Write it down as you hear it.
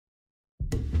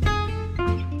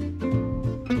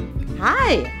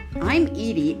Hi, I'm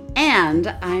Edie,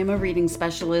 and I'm a reading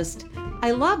specialist.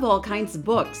 I love all kinds of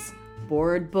books.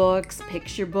 Board books,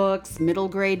 picture books, middle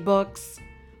grade books,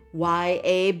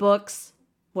 YA books.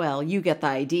 Well, you get the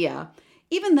idea.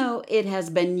 Even though it has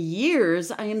been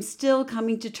years, I am still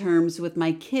coming to terms with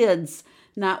my kids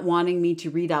not wanting me to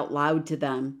read out loud to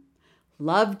them.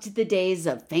 Loved the days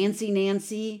of Fancy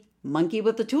Nancy, Monkey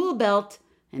with a Tool Belt,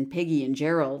 and Piggy and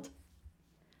Gerald.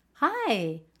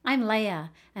 Hi, I'm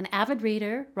Leah, an avid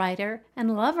reader, writer,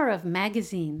 and lover of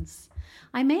magazines.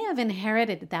 I may have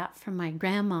inherited that from my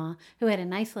grandma, who had a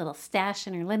nice little stash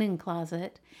in her linen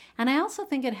closet, and I also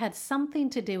think it had something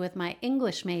to do with my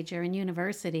English major in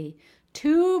university.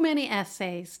 Too many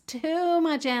essays, too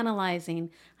much analyzing.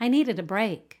 I needed a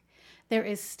break. There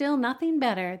is still nothing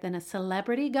better than a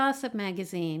celebrity gossip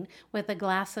magazine with a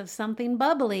glass of something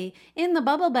bubbly in the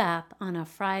bubble bath on a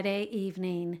Friday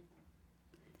evening.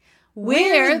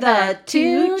 We're the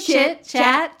two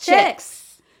Chit-Chat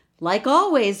Chicks. Like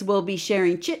always, we'll be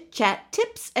sharing chit-chat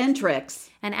tips and tricks.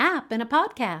 An app and a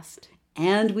podcast.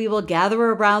 And we will gather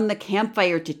around the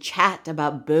campfire to chat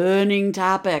about burning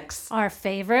topics. Our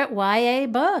favorite YA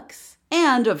books.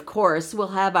 And, of course, we'll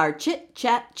have our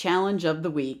Chit-Chat Challenge of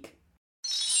the Week.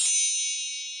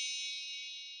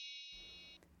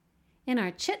 In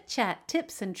our Chit-Chat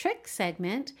Tips and Tricks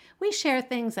segment, we share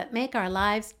things that make our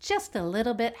lives just a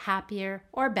little bit happier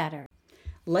or better.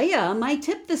 Leah, my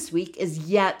tip this week is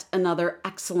yet another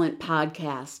excellent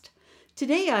podcast.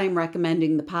 Today I'm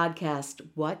recommending the podcast,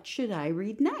 What Should I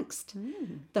Read Next?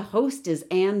 The host is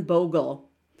Anne Bogle.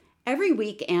 Every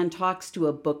week, Anne talks to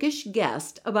a bookish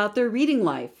guest about their reading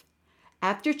life.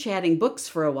 After chatting books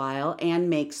for a while, Anne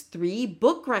makes 3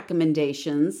 book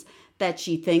recommendations that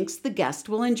she thinks the guest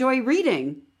will enjoy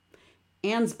reading.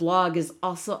 Anne's blog is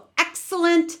also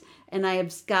excellent, and I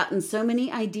have gotten so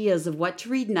many ideas of what to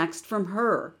read next from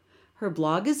her. Her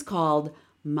blog is called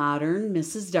Modern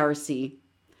Mrs. Darcy.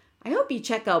 I hope you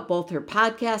check out both her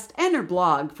podcast and her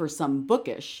blog for some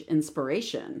bookish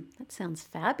inspiration. That sounds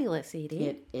fabulous, Edie.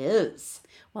 It is.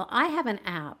 Well, I have an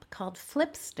app called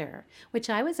Flipster,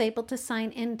 which I was able to sign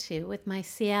into with my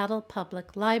Seattle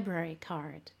Public Library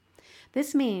card.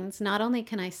 This means not only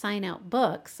can I sign out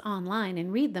books online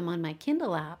and read them on my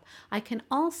Kindle app, I can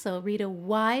also read a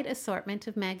wide assortment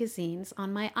of magazines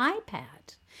on my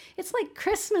iPad. It's like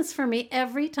Christmas for me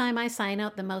every time I sign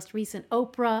out the most recent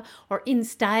Oprah or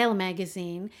InStyle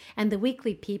magazine, and the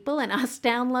weekly People and Us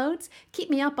downloads keep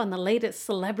me up on the latest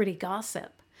celebrity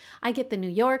gossip. I get the New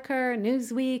Yorker,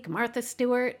 Newsweek, Martha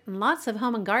Stewart, and lots of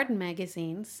home and garden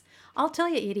magazines. I'll tell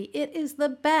you, Edie, it is the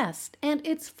best, and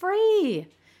it's free.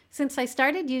 Since I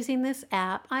started using this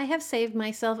app, I have saved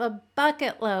myself a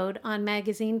bucket load on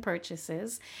magazine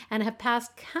purchases and have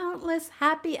passed countless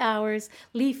happy hours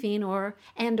leafing or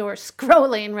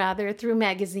scrolling through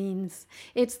magazines.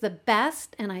 It's the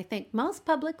best, and I think most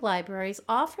public libraries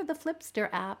offer the Flipster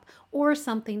app or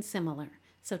something similar.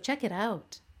 So check it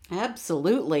out.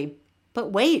 Absolutely.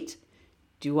 But wait,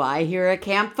 do I hear a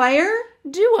campfire?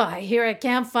 Do I hear a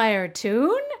campfire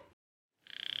tune?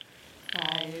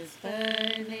 Fire's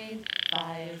burning,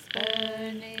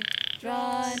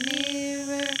 draw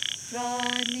nearer, draw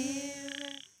nearer.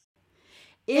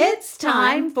 It's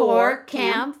time for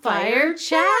Campfire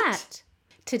Chat.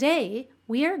 Today,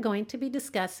 we are going to be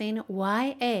discussing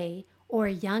YA, or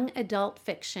young adult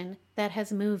fiction, that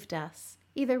has moved us,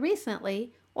 either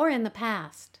recently or in the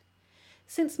past.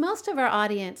 Since most of our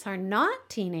audience are not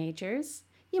teenagers,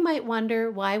 you might wonder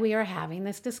why we are having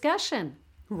this discussion.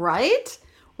 Right?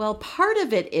 Well, part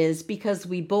of it is because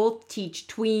we both teach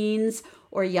tweens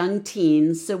or young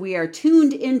teens, so we are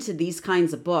tuned into these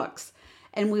kinds of books,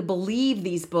 and we believe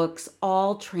these books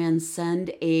all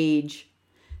transcend age.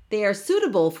 They are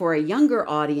suitable for a younger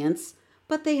audience,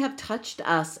 but they have touched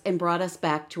us and brought us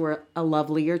back to a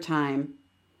lovelier time.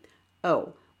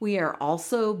 Oh, we are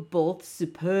also both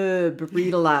superb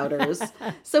read-alouders,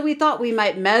 so we thought we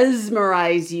might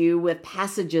mesmerize you with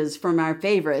passages from our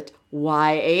favorite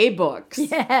YA books.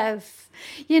 Yes.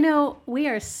 You know, we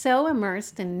are so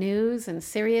immersed in news and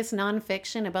serious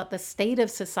nonfiction about the state of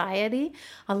society,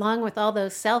 along with all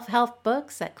those self-help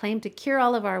books that claim to cure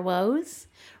all of our woes.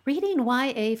 Reading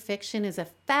YA fiction is a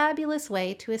fabulous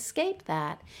way to escape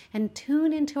that and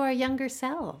tune into our younger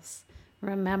selves.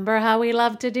 Remember how we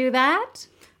love to do that?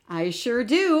 I sure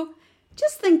do.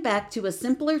 Just think back to a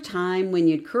simpler time when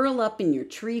you'd curl up in your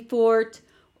tree fort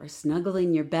or snuggle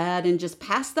in your bed and just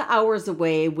pass the hours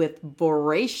away with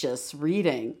voracious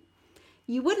reading.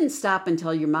 You wouldn't stop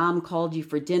until your mom called you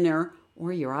for dinner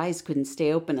or your eyes couldn't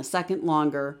stay open a second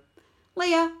longer.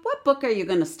 Leah, what book are you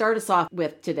going to start us off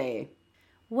with today?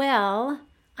 Well,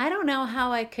 I don't know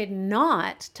how I could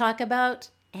not talk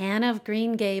about Anne of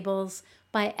Green Gables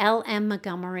by L.M.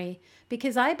 Montgomery,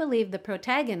 because I believe the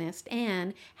protagonist,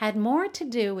 Anne, had more to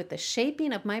do with the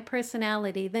shaping of my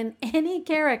personality than any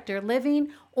character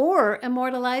living or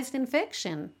immortalized in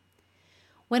fiction.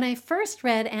 When I first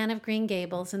read Anne of Green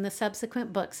Gables and the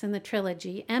subsequent books in the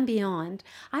trilogy and beyond,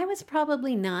 I was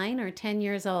probably 9 or 10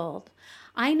 years old.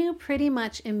 I knew pretty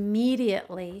much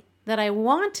immediately that I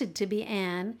wanted to be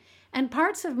Anne, and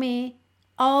parts of me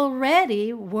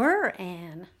already were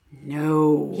Anne.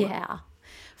 No. Yeah.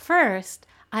 First,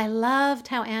 I loved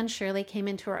how Anne Shirley came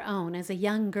into her own as a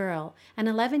young girl, an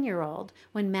 11-year-old,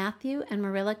 when Matthew and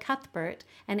Marilla Cuthbert,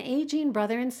 an aging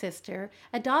brother and sister,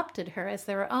 adopted her as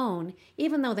their own,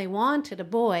 even though they wanted a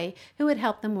boy who would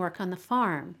help them work on the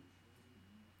farm.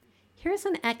 Here's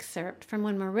an excerpt from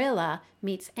when Marilla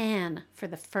meets Anne for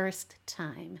the first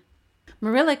time.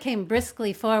 Marilla came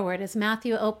briskly forward as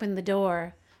Matthew opened the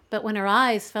door. But when her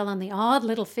eyes fell on the odd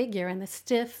little figure in the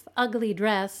stiff, ugly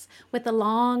dress with the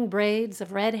long braids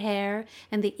of red hair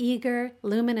and the eager,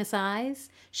 luminous eyes,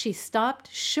 she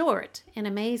stopped short in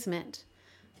amazement.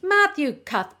 "Matthew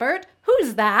Cuthbert,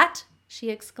 who's that?" she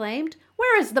exclaimed.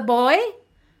 "Where is the boy?"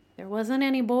 "There wasn't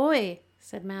any boy,"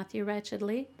 said Matthew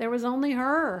wretchedly. "There was only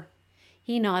her."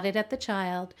 He nodded at the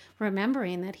child,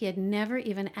 remembering that he had never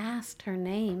even asked her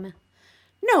name.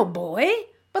 "No boy?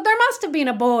 But there must have been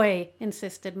a boy,"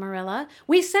 insisted Marilla.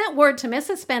 "We sent word to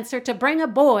Mrs. Spencer to bring a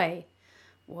boy."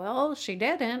 "Well, she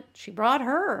didn't. She brought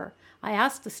her. I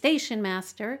asked the station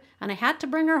master, and I had to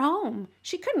bring her home.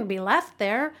 She couldn't be left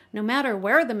there, no matter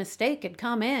where the mistake had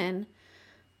come in."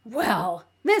 "Well,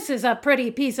 this is a pretty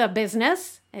piece of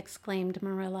business," exclaimed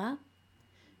Marilla.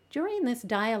 During this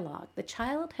dialogue, the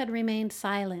child had remained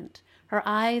silent, her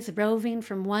eyes roving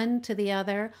from one to the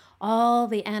other, all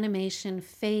the animation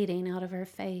fading out of her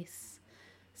face.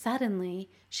 Suddenly,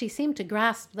 she seemed to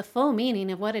grasp the full meaning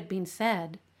of what had been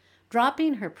said.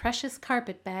 Dropping her precious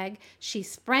carpet bag, she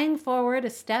sprang forward a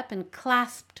step and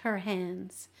clasped her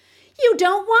hands. "You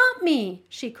don't want me,"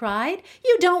 she cried.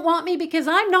 "You don't want me because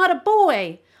I'm not a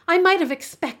boy. I might have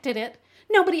expected it.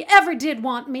 Nobody ever did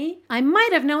want me. I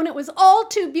might have known it was all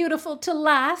too beautiful to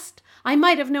last. I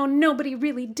might have known nobody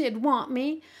really did want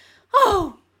me.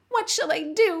 Oh, what shall I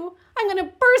do? I'm going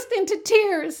to burst into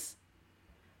tears."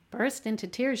 Burst into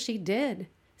tears she did,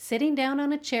 sitting down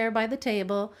on a chair by the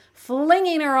table,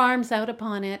 flinging her arms out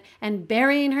upon it, and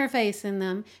burying her face in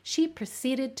them. She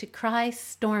proceeded to cry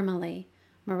stormily.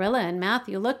 Marilla and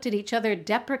Matthew looked at each other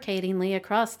deprecatingly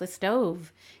across the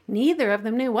stove. Neither of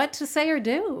them knew what to say or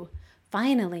do.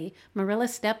 Finally, Marilla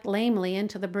stepped lamely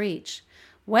into the breach.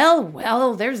 Well,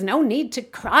 well, there's no need to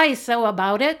cry so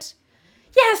about it."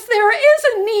 "Yes, there is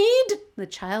a need." The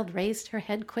child raised her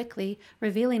head quickly,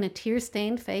 revealing a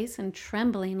tear-stained face and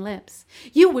trembling lips.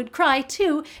 "You would cry,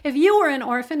 too, if you were an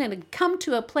orphan and had come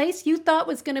to a place you thought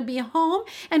was going to be home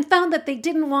and found that they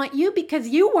didn't want you because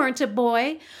you weren't a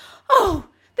boy. Oh,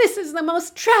 this is the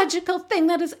most tragical thing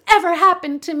that has ever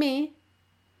happened to me."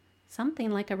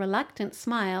 Something like a reluctant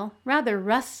smile, rather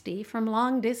rusty from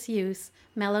long disuse,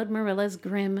 mellowed Marilla's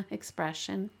grim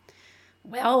expression.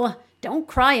 "Well, don't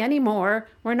cry any more.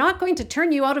 We're not going to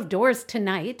turn you out of doors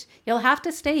tonight. You'll have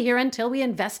to stay here until we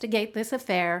investigate this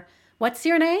affair. What's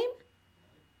your name?"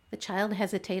 The child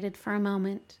hesitated for a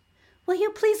moment. "Will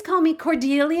you please call me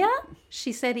Cordelia?"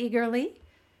 she said eagerly.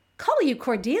 "Call you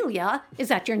Cordelia? Is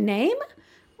that your name?"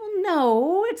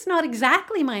 "No, it's not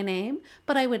exactly my name,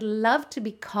 but I would love to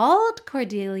be called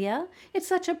Cordelia. It's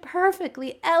such a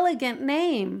perfectly elegant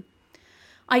name."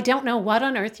 "I don't know what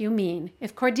on earth you mean.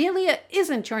 If Cordelia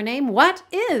isn't your name, what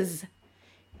is?"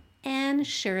 "Anne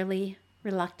Shirley,"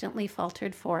 reluctantly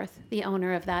faltered forth the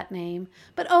owner of that name.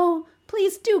 "But oh,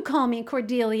 please do call me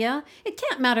Cordelia. It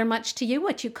can't matter much to you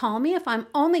what you call me if I'm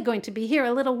only going to be here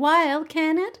a little while,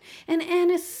 can it? And Anne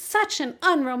is such an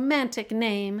unromantic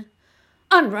name."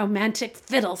 "Unromantic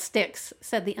fiddlesticks,"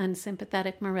 said the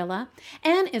unsympathetic Marilla.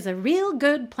 "Anne is a real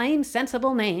good, plain,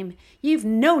 sensible name. You've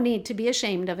no need to be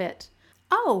ashamed of it."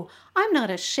 "Oh, I'm not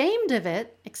ashamed of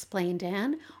it," explained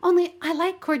Anne. "Only I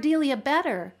like Cordelia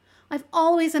better. I've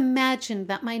always imagined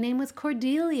that my name was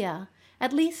Cordelia.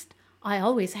 At least, I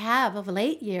always have of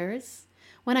late years.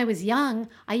 When I was young,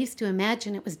 I used to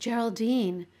imagine it was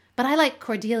Geraldine. But I like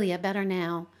Cordelia better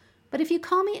now. But if you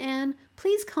call me Anne,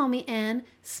 please call me Anne,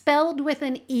 spelled with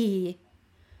an E."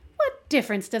 "What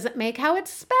difference does it make how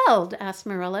it's spelled?" asked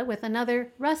Marilla with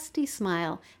another rusty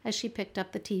smile as she picked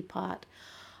up the teapot.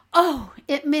 "Oh,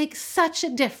 it makes such a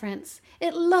difference.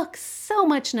 It looks so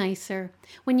much nicer.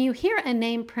 When you hear a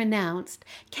name pronounced,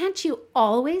 can't you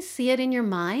always see it in your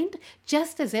mind,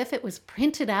 just as if it was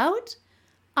printed out?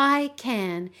 I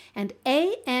can. And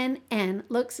ANN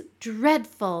looks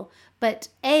dreadful, but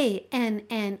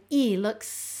ANNE looks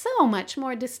so much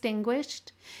more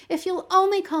distinguished. If you'll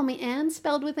only call me Anne,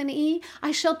 spelled with an E,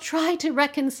 I shall try to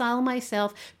reconcile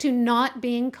myself to not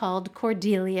being called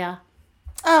Cordelia.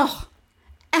 Oh,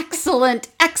 excellent,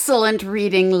 excellent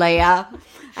reading, Leah.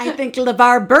 I think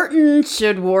LeVar Burton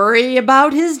should worry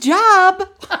about his job.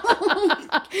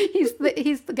 He's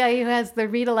the guy who has the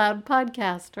Read Aloud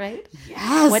podcast, right?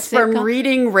 Yes, What's it from called?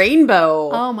 Reading Rainbow.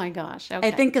 Oh my gosh. Okay.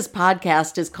 I think his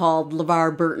podcast is called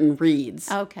LeVar Burton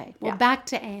Reads. Okay. Well, Yeah. back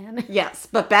to Anne. Yes,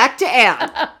 but back to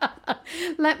Anne.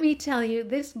 Let me tell you,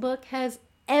 this book has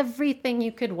everything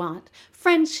you could want.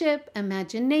 Friendship,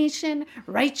 imagination,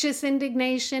 righteous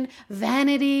indignation,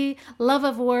 vanity, love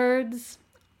of words.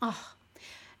 Oh.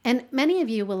 And many of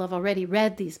you will have already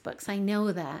read these books, I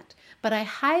know that. But I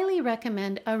highly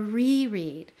recommend a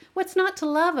reread. What's not to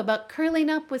love about curling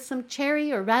up with some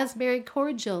cherry or raspberry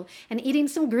cordial and eating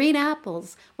some green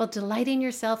apples while delighting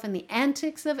yourself in the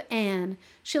antics of Anne?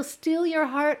 She'll steal your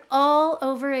heart all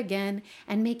over again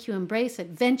and make you embrace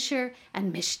adventure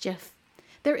and mischief.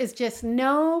 There is just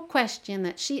no question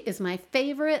that she is my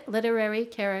favorite literary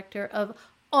character of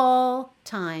all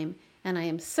time, and I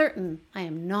am certain I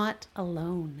am not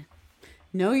alone.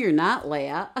 No, you're not,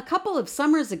 Leah. A couple of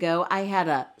summers ago, I had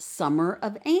a Summer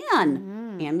of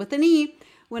Anne, Anne with an E,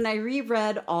 when I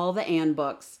reread all the Anne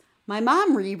books. My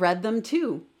mom reread them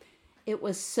too. It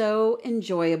was so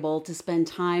enjoyable to spend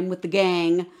time with the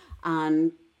gang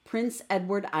on Prince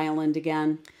Edward Island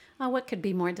again. Oh, what could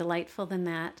be more delightful than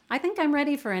that? I think I'm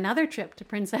ready for another trip to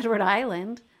Prince Edward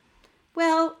Island.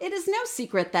 Well, it is no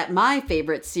secret that my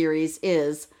favorite series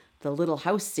is the Little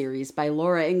House series by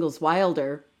Laura Ingalls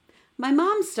Wilder. My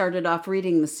mom started off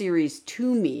reading the series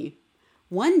to me.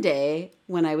 One day,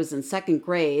 when I was in second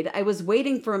grade, I was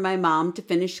waiting for my mom to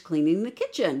finish cleaning the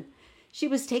kitchen. She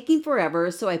was taking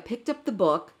forever, so I picked up the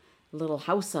book, Little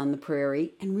House on the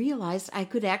Prairie, and realized I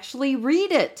could actually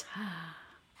read it.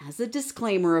 As a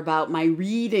disclaimer about my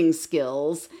reading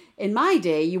skills, in my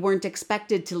day, you weren't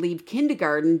expected to leave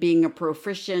kindergarten being a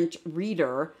proficient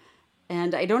reader,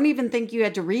 and I don't even think you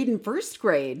had to read in first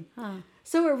grade.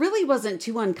 So it really wasn't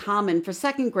too uncommon for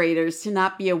second graders to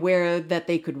not be aware that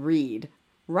they could read.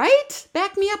 Right?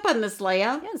 Back me up on this,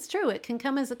 Leah. Yeah, it's true. It can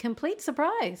come as a complete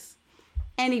surprise.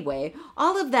 Anyway,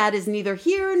 all of that is neither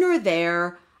here nor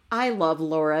there. I love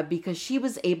Laura because she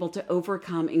was able to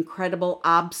overcome incredible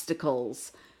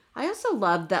obstacles. I also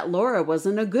loved that Laura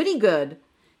wasn't a goody-good.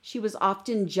 She was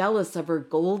often jealous of her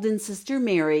golden sister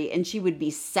Mary, and she would be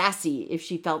sassy if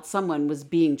she felt someone was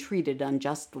being treated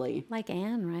unjustly. Like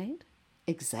Anne, right?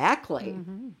 Exactly.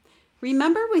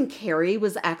 Remember when Carrie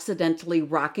was accidentally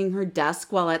rocking her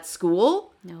desk while at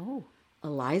school? No.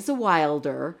 Eliza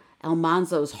Wilder,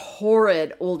 Almanzo's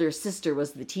horrid older sister,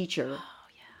 was the teacher. Oh,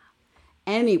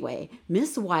 yeah. Anyway,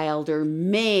 Miss Wilder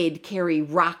made Carrie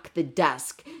rock the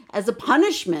desk as a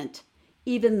punishment,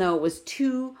 even though it was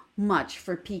too much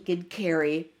for peaked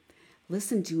Carrie.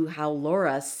 Listen to how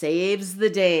Laura saves the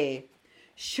day.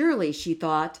 Surely, she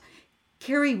thought,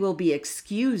 Carrie will be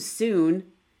excused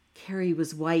soon. Carrie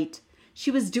was white. She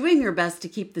was doing her best to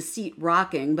keep the seat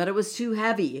rocking, but it was too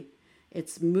heavy.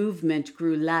 Its movement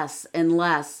grew less and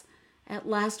less. At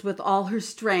last, with all her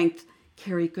strength,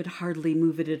 Carrie could hardly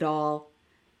move it at all.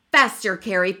 "Faster,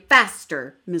 Carrie,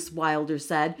 faster," Miss Wilder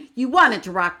said. "You wanted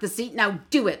to rock the seat, now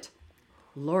do it."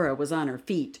 Laura was on her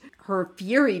feet. Her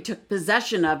fury took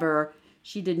possession of her.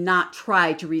 She did not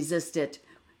try to resist it.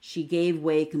 She gave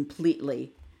way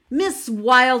completely. "Miss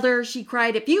Wilder," she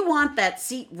cried, "if you want that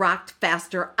seat rocked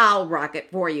faster, I'll rock it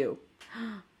for you."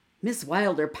 Miss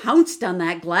Wilder pounced on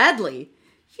that gladly.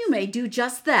 "You may do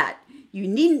just that. You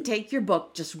needn't take your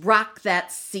book, just rock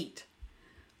that seat."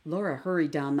 Laura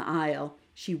hurried down the aisle.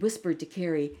 She whispered to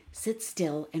Carrie, "Sit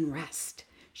still and rest."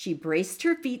 She braced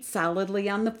her feet solidly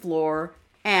on the floor,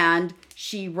 and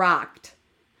she rocked.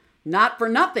 Not for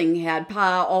nothing had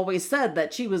Pa always said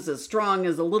that she was as strong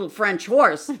as a little French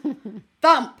horse.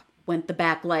 Thump went the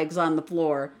back legs on the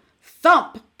floor.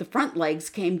 Thump, the front legs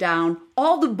came down.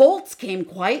 All the bolts came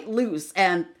quite loose,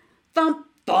 and thump,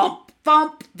 thump,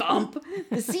 thump, thump.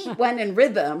 The seat went in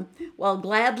rhythm, while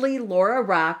gladly Laura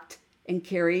rocked, and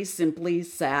Carrie simply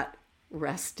sat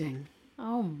resting.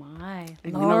 Oh, my.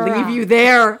 I'm going to leave you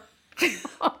there.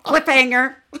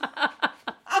 Cliffhanger.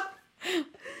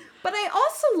 But I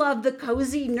also love the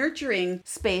cozy, nurturing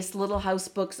space Little House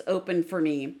books open for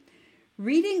me.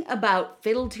 Reading about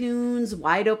fiddle tunes,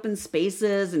 wide open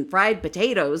spaces, and fried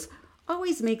potatoes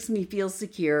always makes me feel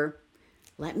secure.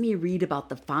 Let me read about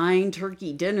the fine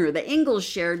turkey dinner the Ingalls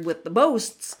shared with the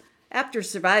Boasts. after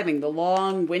surviving the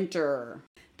long winter.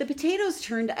 The potatoes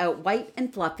turned out white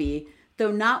and fluffy,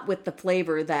 though not with the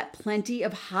flavor that plenty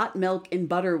of hot milk and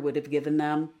butter would have given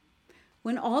them.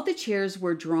 When all the chairs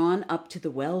were drawn up to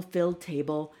the well-filled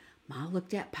table, Ma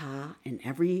looked at Pa, and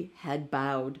every head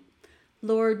bowed.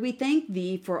 "Lord, we thank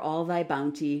thee for all thy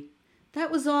bounty."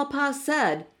 That was all Pa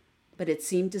said, but it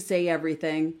seemed to say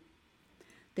everything.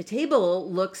 "The table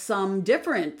looks some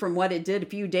different from what it did a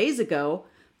few days ago,"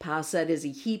 Pa said as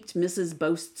he heaped Mrs.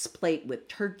 Boast's plate with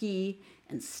turkey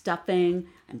and stuffing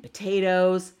and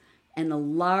potatoes and a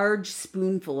large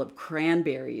spoonful of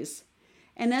cranberries.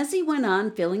 And as he went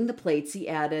on filling the plates, he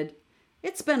added,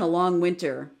 "It's been a long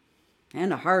winter."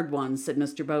 "And a hard one," said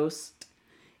Mr. Boast.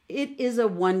 "It is a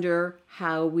wonder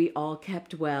how we all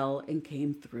kept well and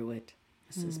came through it,"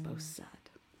 Mrs. Boast said.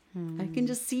 I can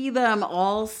just see them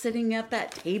all sitting at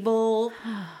that table.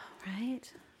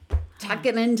 Right?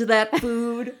 Tucking into that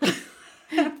food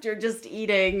after just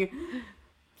eating.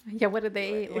 Yeah, what did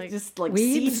they eat? Just like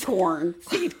weeds? seed corn.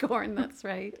 Seed corn, that's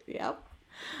right. Yep.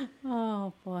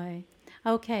 Oh, boy.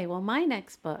 Okay, well, my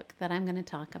next book that I'm going to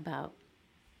talk about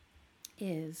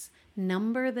is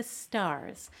Number the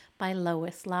Stars by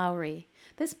Lois Lowry.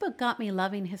 This book got me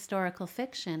loving historical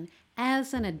fiction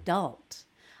as an adult.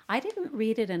 I didn't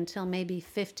read it until maybe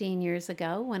 15 years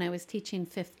ago when I was teaching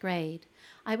 5th grade.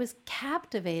 I was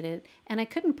captivated and I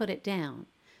couldn't put it down.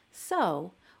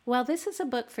 So, while this is a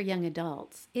book for young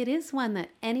adults, it is one that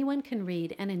anyone can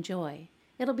read and enjoy.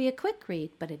 It'll be a quick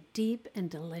read, but a deep and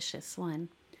delicious one.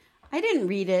 I didn't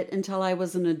read it until I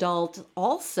was an adult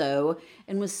also,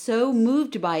 and was so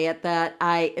moved by it that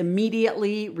I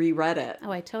immediately reread it.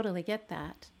 Oh, I totally get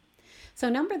that. So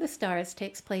Number the Stars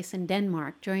takes place in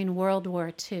Denmark during World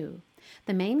War II.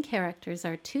 The main characters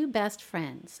are two best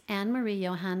friends, Anne Marie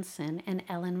Johansen and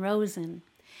Ellen Rosen.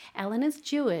 Ellen is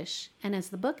Jewish, and as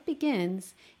the book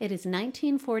begins, it is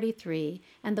 1943,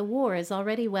 and the war is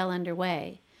already well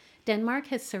underway. Denmark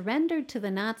has surrendered to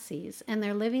the Nazis, and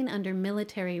they're living under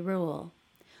military rule.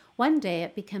 One day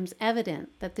it becomes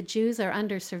evident that the Jews are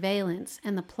under surveillance,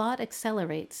 and the plot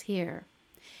accelerates here.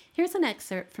 Here's an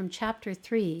excerpt from Chapter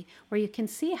 3, where you can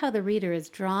see how the reader is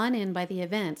drawn in by the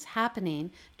events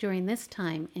happening during this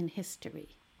time in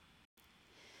history.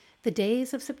 The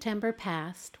days of September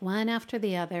passed, one after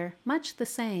the other, much the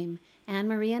same.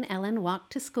 Anne-Marie and Ellen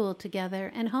walked to school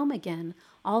together and home again,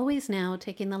 always now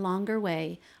taking the longer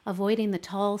way, avoiding the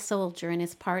tall soldier and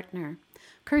his partner.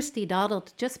 Kirsty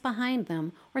dawdled just behind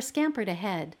them or scampered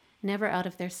ahead, never out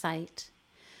of their sight.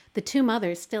 The two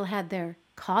mothers still had their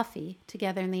coffee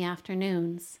together in the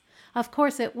afternoons. Of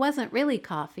course, it wasn't really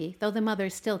coffee, though the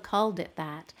mothers still called it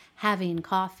that, having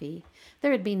coffee.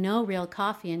 There had been no real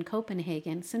coffee in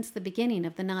Copenhagen since the beginning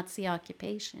of the Nazi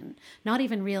occupation, not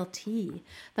even real tea.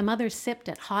 The mothers sipped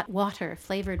at hot water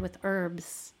flavored with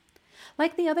herbs.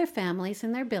 Like the other families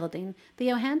in their building, the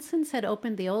Johansens had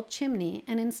opened the old chimney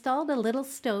and installed a little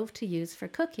stove to use for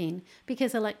cooking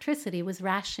because electricity was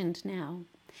rationed now.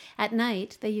 At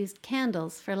night, they used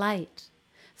candles for light.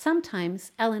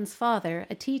 Sometimes Ellen's father,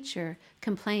 a teacher,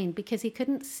 complained because he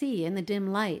couldn't see in the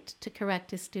dim light to correct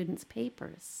his students'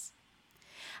 papers.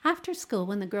 After school,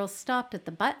 when the girls stopped at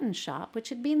the button shop, which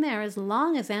had been there as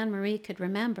long as Anne-Marie could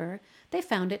remember, they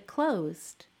found it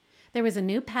closed. There was a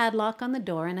new padlock on the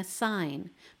door and a sign,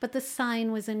 but the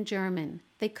sign was in German.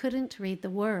 They couldn't read the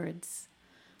words.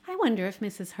 "I wonder if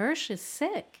Mrs. Hirsch is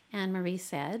sick," Anne-Marie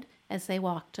said as they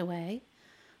walked away.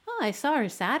 "Oh, I saw her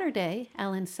Saturday,"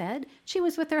 Ellen said. "She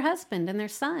was with her husband and their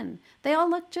son. They all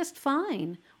looked just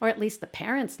fine. Or at least the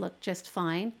parents looked just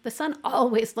fine. The son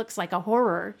always looks like a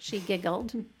horror," she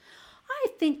giggled. "I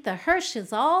think the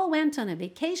Hirsches all went on a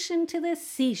vacation to the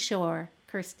seashore,"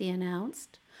 Kirsty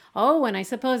announced. "Oh, and I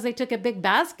suppose they took a big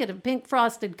basket of pink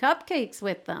frosted cupcakes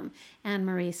with them,"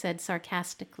 Anne-Marie said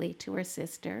sarcastically to her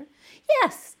sister.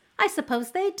 "Yes, I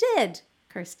suppose they did,"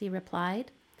 Kirsty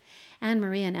replied.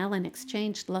 Anne-Marie and Ellen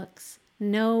exchanged looks.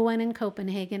 No one in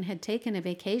Copenhagen had taken a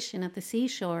vacation at the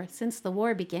seashore since the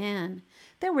war began.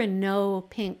 There were no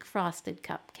pink frosted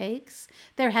cupcakes.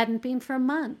 There hadn't been for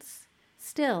months.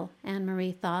 Still,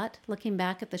 Anne-Marie thought, looking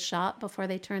back at the shop before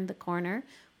they turned the corner,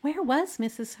 where was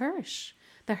Mrs. Hirsch?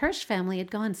 The Hirsch family had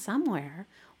gone somewhere.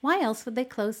 Why else would they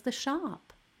close the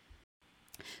shop?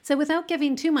 So without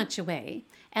giving too much away,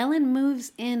 Ellen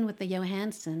moves in with the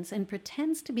Johansens and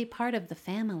pretends to be part of the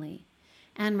family.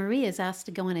 Anne-Marie is asked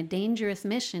to go on a dangerous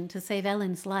mission to save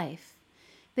Ellen's life.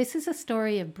 This is a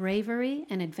story of bravery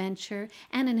and adventure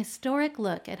and an historic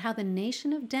look at how the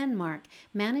nation of Denmark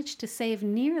managed to save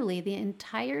nearly the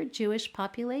entire Jewish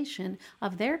population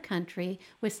of their country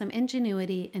with some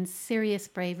ingenuity and serious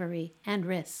bravery and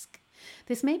risk.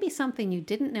 This may be something you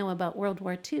didn't know about World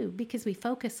War II because we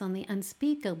focus on the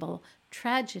unspeakable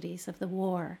tragedies of the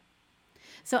war.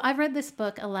 So I've read this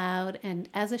book aloud and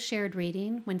as a shared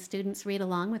reading when students read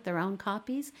along with their own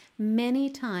copies many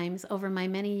times over my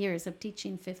many years of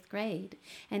teaching 5th grade.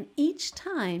 And each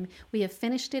time we have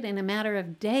finished it in a matter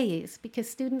of days because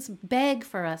students beg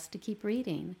for us to keep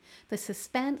reading. The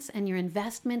suspense and your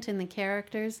investment in the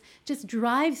characters just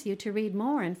drives you to read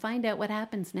more and find out what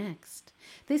happens next.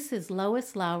 This is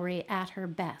Lois Lowry at her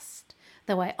best,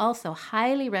 though I also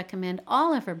highly recommend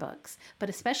all of her books, but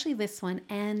especially this one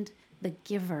and The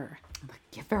Giver. The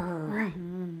Giver.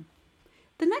 Mm-hmm.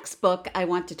 The next book I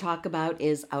want to talk about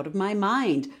is Out of My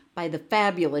Mind by the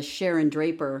fabulous Sharon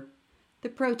Draper. The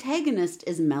protagonist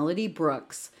is Melody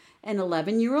Brooks, an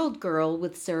 11-year-old girl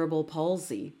with cerebral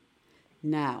palsy.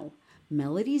 Now,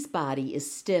 Melody's body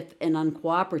is stiff and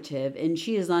uncooperative, and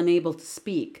she is unable to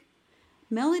speak.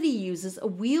 Melody uses a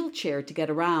wheelchair to get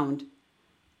around.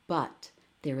 But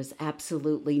there is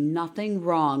absolutely nothing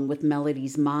wrong with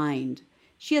Melody's mind.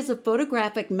 She has a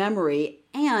photographic memory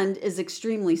and is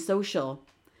extremely social.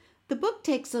 The book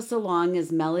takes us along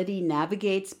as Melody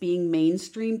navigates being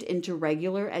mainstreamed into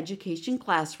regular education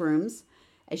classrooms,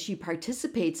 as she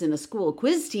participates in a school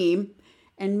quiz team,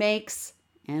 and makes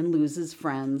and loses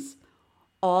friends,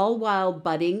 all while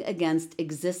butting against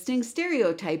existing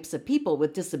stereotypes of people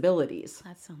with disabilities.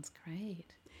 That sounds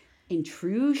great. In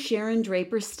true Sharon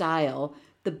Draper style,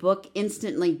 the book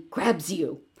instantly grabs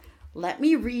you. Let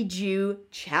me read you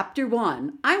chapter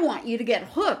 1. I want you to get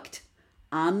hooked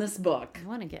on this book. I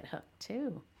want to get hooked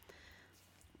too.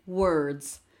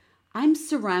 Words. I'm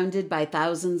surrounded by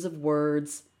thousands of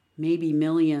words, maybe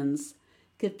millions.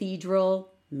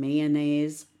 Cathedral,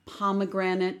 mayonnaise,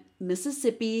 pomegranate,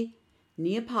 Mississippi,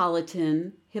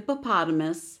 Neapolitan,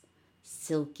 hippopotamus,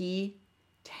 silky,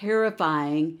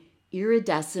 terrifying,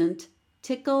 iridescent,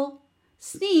 tickle,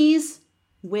 sneeze,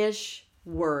 wish,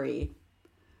 worry.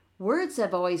 Words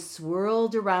have always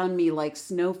swirled around me like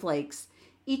snowflakes,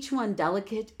 each one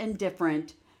delicate and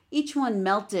different, each one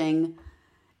melting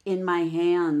in my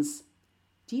hands.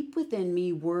 Deep within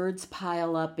me, words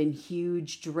pile up in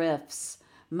huge drifts,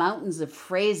 mountains of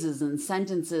phrases and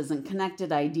sentences and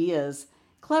connected ideas,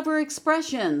 clever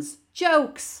expressions,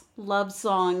 jokes, love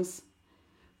songs.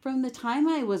 From the time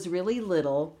I was really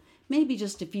little, maybe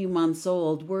just a few months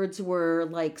old, words were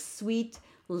like sweet,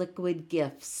 liquid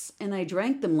gifts, and I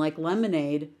drank them like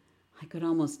lemonade. I could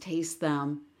almost taste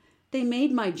them. They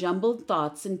made my jumbled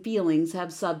thoughts and feelings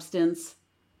have substance.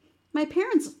 My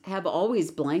parents have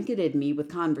always blanketed me with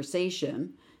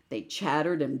conversation. They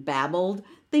chattered and babbled.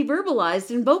 They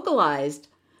verbalized and vocalized.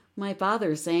 My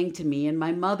father sang to me, and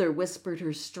my mother whispered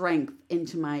her strength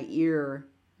into my ear.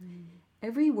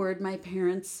 Every word my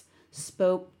parents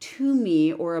spoke to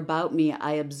me or about me,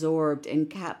 I absorbed and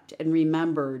kept and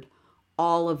remembered.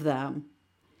 All of them.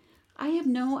 I have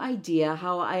no idea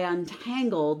how I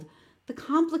untangled the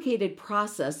complicated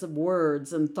process of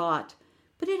words and thought,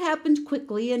 but it happened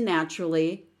quickly and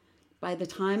naturally. By the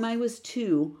time I was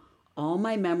 2, all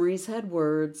my memories had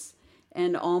words,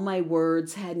 and all my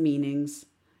words had meanings,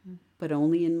 but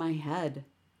only in my head.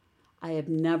 I have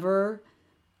never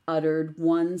uttered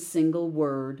one single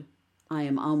word. I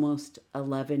am almost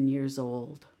 11 years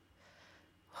old.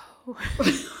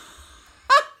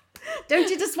 Don't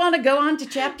you just want to go on to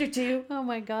chapter 2? Oh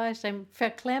my gosh, I'm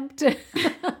verklempt.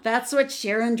 That's what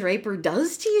Sharon Draper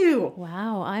does to you.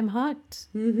 Wow, I'm hooked.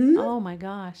 Mm-hmm. Oh my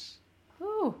gosh.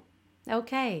 Ooh,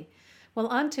 okay. Well,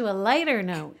 on to a lighter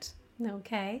note.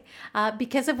 Okay.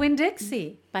 Because of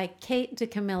Winn-Dixie by Kate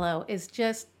DiCamillo is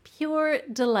just pure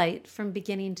delight from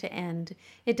beginning to end.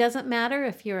 It doesn't matter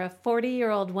if you're a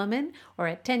 40-year-old woman or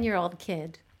a 10-year-old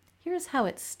kid. Here's how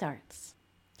it starts.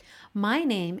 My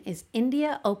name is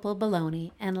India Opal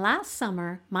Baloney, and last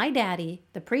summer, my daddy,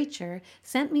 the preacher,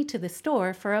 sent me to the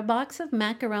store for a box of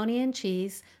macaroni and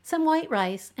cheese, some white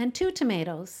rice, and 2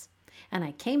 tomatoes. And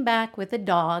I came back with a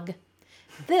dog.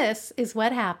 This is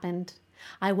what happened.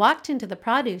 I walked into the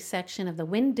produce section of the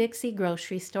Winn-Dixie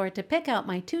grocery store to pick out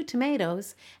my 2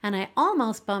 tomatoes, and I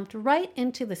almost bumped right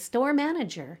into the store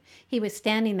manager. He was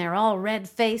standing there all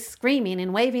red-faced, screaming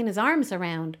and waving his arms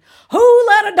around. "Who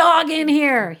let a dog in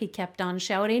here?" he kept on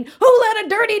shouting. "Who let a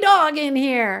dirty dog in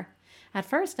here?" At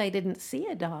first, I didn't see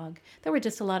a dog. There were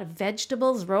just a lot of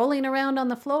vegetables rolling around on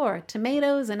the floor,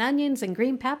 tomatoes and onions and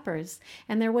green peppers,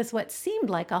 and there was what seemed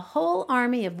like a whole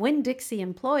army of Winn-Dixie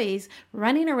employees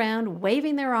running around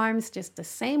waving their arms just the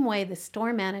same way the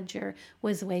store manager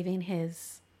was waving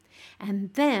his.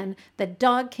 And then the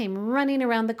dog came running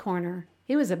around the corner.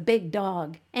 He was a big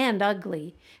dog and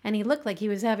ugly, and he looked like he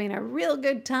was having a real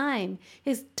good time.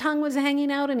 His tongue was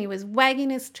hanging out and he was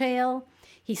wagging his tail.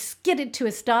 He skidded to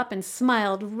a stop and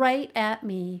smiled right at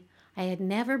me. I had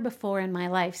never before in my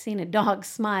life seen a dog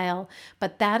smile,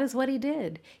 but that is what he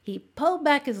did. He pulled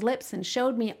back his lips and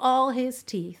showed me all his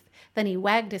teeth. Then he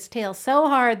wagged his tail so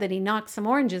hard that he knocked some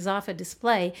oranges off a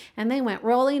display, and they went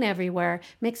rolling everywhere,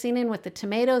 mixing in with the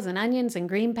tomatoes and onions and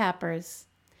green peppers.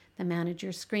 The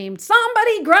manager screamed,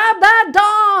 "Somebody grab that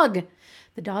dog!"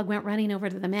 The dog went running over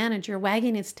to the manager,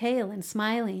 wagging his tail and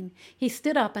smiling. He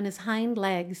stood up on his hind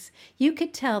legs. You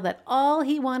could tell that all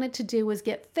he wanted to do was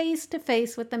get face to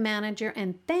face with the manager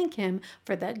and thank him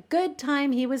for the good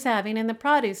time he was having in the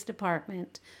produce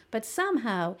department. But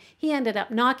somehow he ended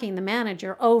up knocking the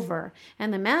manager over,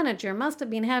 and the manager must have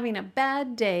been having a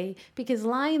bad day because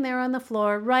lying there on the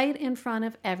floor right in front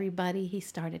of everybody, he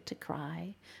started to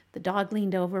cry. The dog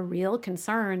leaned over real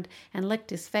concerned and licked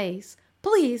his face.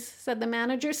 "Please," said the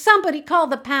manager, "somebody call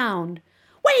the pound."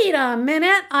 "Wait a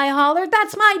minute," I hollered.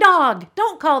 "That's my dog.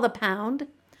 Don't call the pound."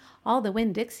 All the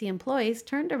Winn-Dixie employees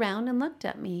turned around and looked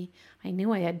at me. I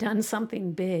knew I had done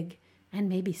something big and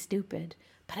maybe stupid,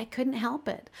 but I couldn't help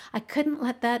it. I couldn't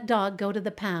let that dog go to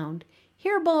the pound.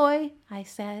 "Here, boy," I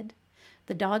said.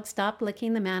 The dog stopped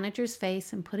licking the manager's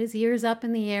face and put his ears up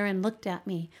in the air and looked at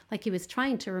me like he was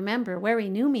trying to remember where he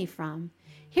knew me from.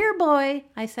 "Here, boy,"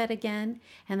 I said again,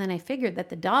 and then I figured that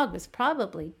the dog was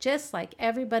probably just like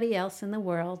everybody else in the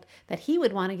world, that he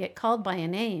would want to get called by a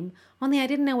name, only I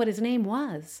didn't know what his name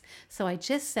was, so I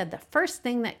just said the first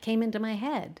thing that came into my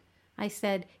head. I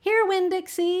said, "Here,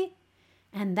 Winn-Dixie,"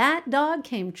 and that dog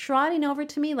came trotting over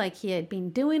to me like he had been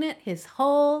doing it his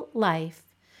whole life.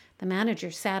 The manager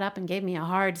sat up and gave me a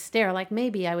hard stare like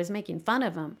maybe I was making fun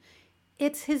of him.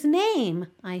 "It's his name,"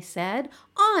 I said.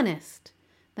 "Honest."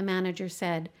 The manager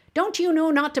said, "Don't you know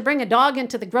not to bring a dog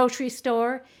into the grocery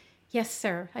store?" "Yes,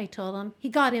 sir," I told him. "He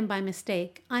got in by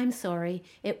mistake. I'm sorry.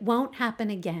 It won't happen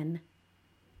again."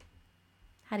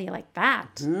 How do you like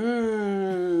that?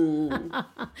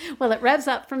 Well, it revs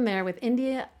up from there with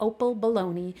India Opal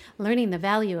Baloney, learning the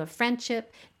value of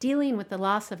friendship, dealing with the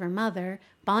loss of her mother,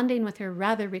 bonding with her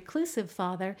rather reclusive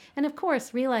father, and of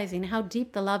course realizing how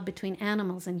deep the love between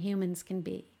animals and humans can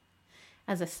be.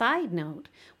 As a side note,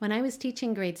 when I was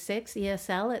teaching grade 6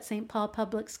 ESL at St. Paul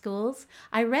Public Schools,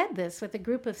 I read this with a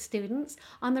group of students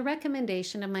on the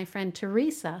recommendation of my friend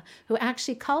Teresa, who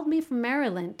actually called me from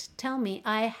Maryland to tell me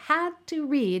I had to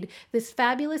read this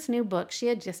fabulous new book she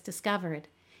had just discovered.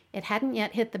 It hadn't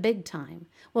yet hit the big time.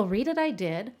 Well, read it I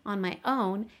did on my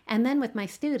own and then with my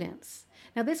students.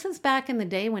 Now, this was back in the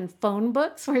day when phone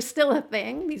books were still a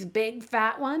thing, these big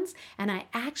fat ones, and I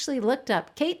actually looked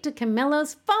up Kate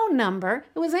DiCamillo's phone number.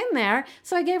 It was in there,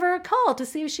 so I gave her a call to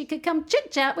see if she could come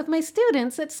chit-chat with my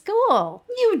students at school.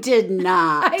 You did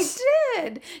not. I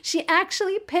did. She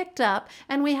actually picked up,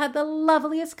 and we had the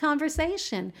loveliest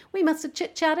conversation. We must have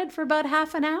chit-chatted for about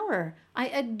half an hour. I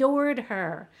adored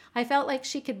her. I felt like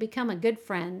she could become a good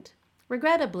friend.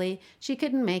 Regrettably, she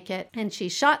couldn't make it, and she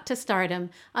shot to stardom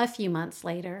a few months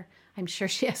later. I'm sure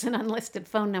she has an unlisted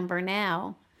phone number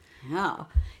now. Yeah.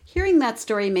 Hearing that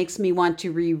story makes me want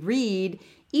to reread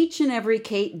each and every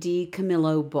Kate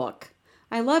DiCamillo book.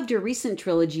 I loved her recent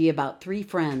trilogy about 3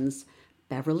 friends,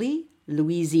 Beverly,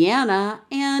 Louisiana,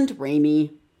 and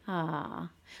Raimi. Ah.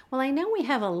 Well, I know we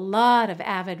have a lot of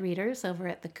avid readers over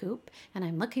at the Coop, and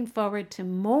I'm looking forward to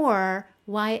more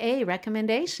YA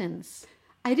recommendations.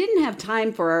 I didn't have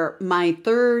time for my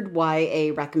 3rd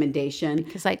YA recommendation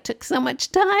because I took so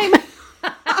much time.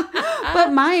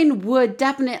 But mine would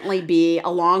definitely be A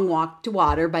Long Walk to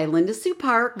Water by Linda Sue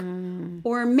Park,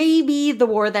 or maybe The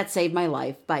War That Saved My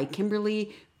Life by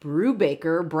Kimberly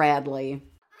Brubaker Bradley.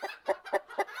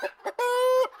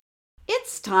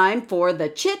 It's time for the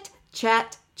Chit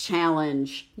Chat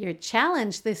Challenge. Your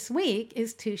challenge this week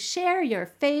is to share your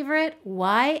favorite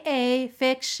YA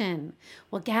fiction.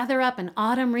 We'll gather up an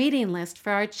autumn reading list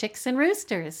for our chicks and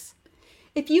roosters.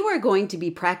 If you are going to be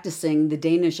practicing the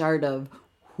Danish art of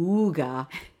hygge,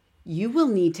 you will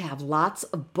need to have lots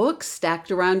of books stacked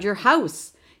around your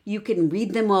house. You can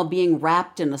read them while being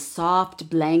wrapped in a soft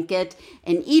blanket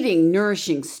and eating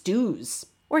nourishing stews.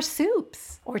 Or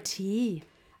soups. Or tea.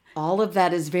 All of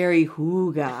that is very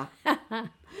hygge.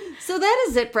 So that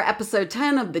is it for episode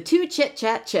 10 of the 2 Chit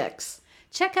Chat Chicks.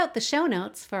 Check out the show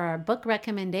notes for our book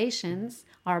recommendations,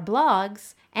 our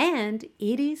blogs, and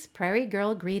Edie's Prairie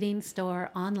Girl Greeting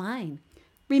Store online.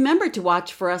 Remember to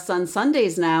watch for us on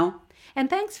Sundays now. And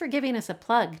thanks for giving us a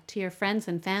plug to your friends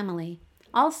and family.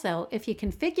 Also, if you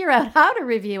can figure out how to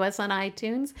review us on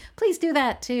iTunes, please do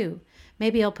that too.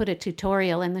 Maybe I'll put a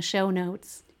tutorial in the show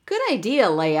notes. Good idea,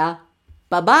 Leah.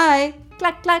 Bye-bye.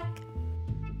 Cluck, cluck.